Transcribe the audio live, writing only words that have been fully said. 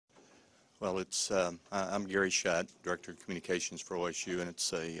Well, I'm Gary Shutt, Director of Communications for OSU, and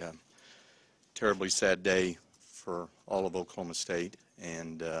it's a terribly sad day for all of Oklahoma State.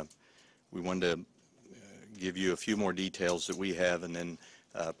 And we wanted to give you a few more details that we have, and then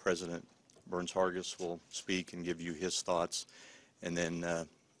President Burns-Hargis will speak and give you his thoughts. And then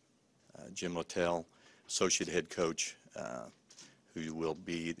Jim Littell, Associate Head Coach, who will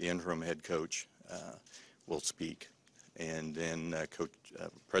be the interim head coach, will speak. And then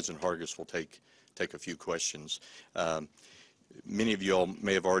President Hargis will take a few questions. Many of you all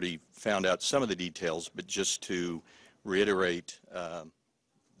may have already found out some of the details, but just to reiterate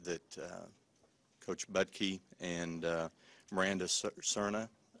that Coach Budke and Miranda Serna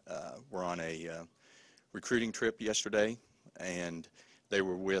were on a recruiting trip yesterday, and they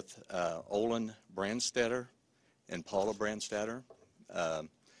were with Olin Brandstatter and Paula Brandstatter.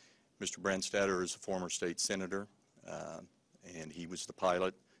 Mr. Brandstatter is a former state senator, and he was the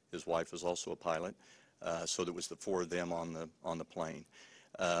pilot. His wife was also a pilot, so there was the four of them on the plane.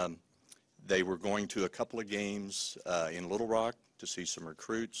 They were going to a couple of games in Little Rock to see some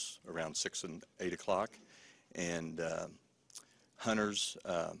recruits around 6 and 8 o'clock, and hunters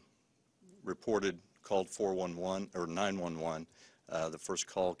called 411 or 911. The first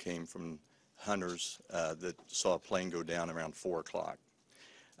call came from hunters that saw a plane go down around 4 o'clock.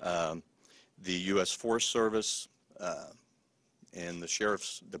 The U.S. Forest Service and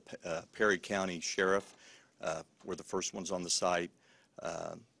the Perry County Sheriff were the first ones on the site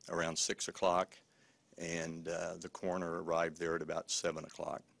around 6 o'clock, and the coroner arrived there at about 7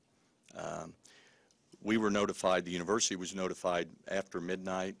 o'clock. We were notified, the university was notified after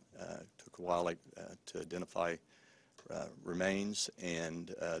midnight. It took a while to identify remains,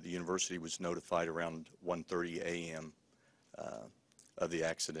 and the university was notified around 1:30 a.m. Of the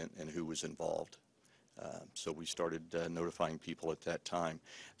accident and who was involved. So we started notifying people at that time.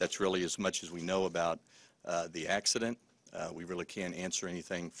 That's really as much as we know about the accident. We really can't answer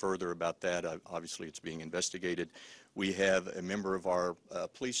anything further about that. Obviously, it's being investigated. We have a member of our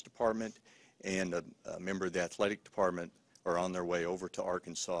police department and a member of the athletic department are on their way over to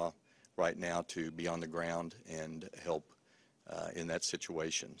Arkansas right now to be on the ground and help in that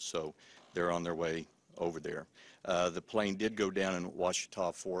situation. So they're on their way over there. The plane did go down in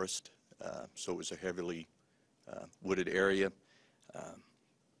Ouachita Forest, so it was a heavily wooded area.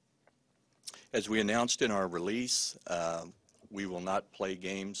 As we announced in our release, we will not play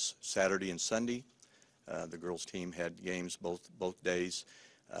games Saturday and Sunday. The girls' team had games both days.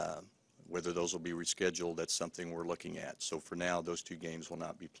 Whether those will be rescheduled, that's something we're looking at. So for now, those two games will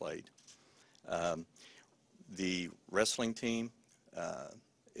not be played. The wrestling team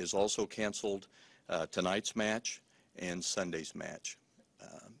is also canceled tonight's match and Sunday's match.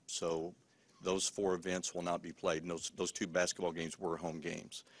 So those four events will not be played. And those two basketball games were home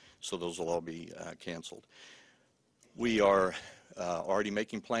games. So those will all be canceled. We are already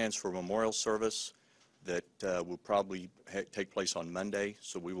making plans for a memorial service that will probably take place on Monday.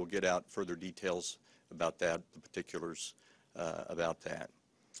 So we will get out further details about that, the particulars about that.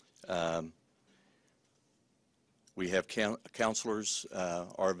 We have counselors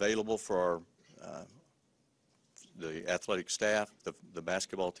are available for the athletic staff, the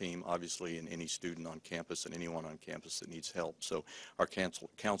basketball team, obviously, and any student on campus and anyone on campus that needs help. So our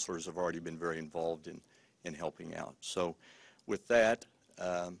counselors have already been very involved in helping out. So with that,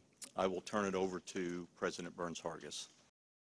 I will turn it over to President Burns-Hargis.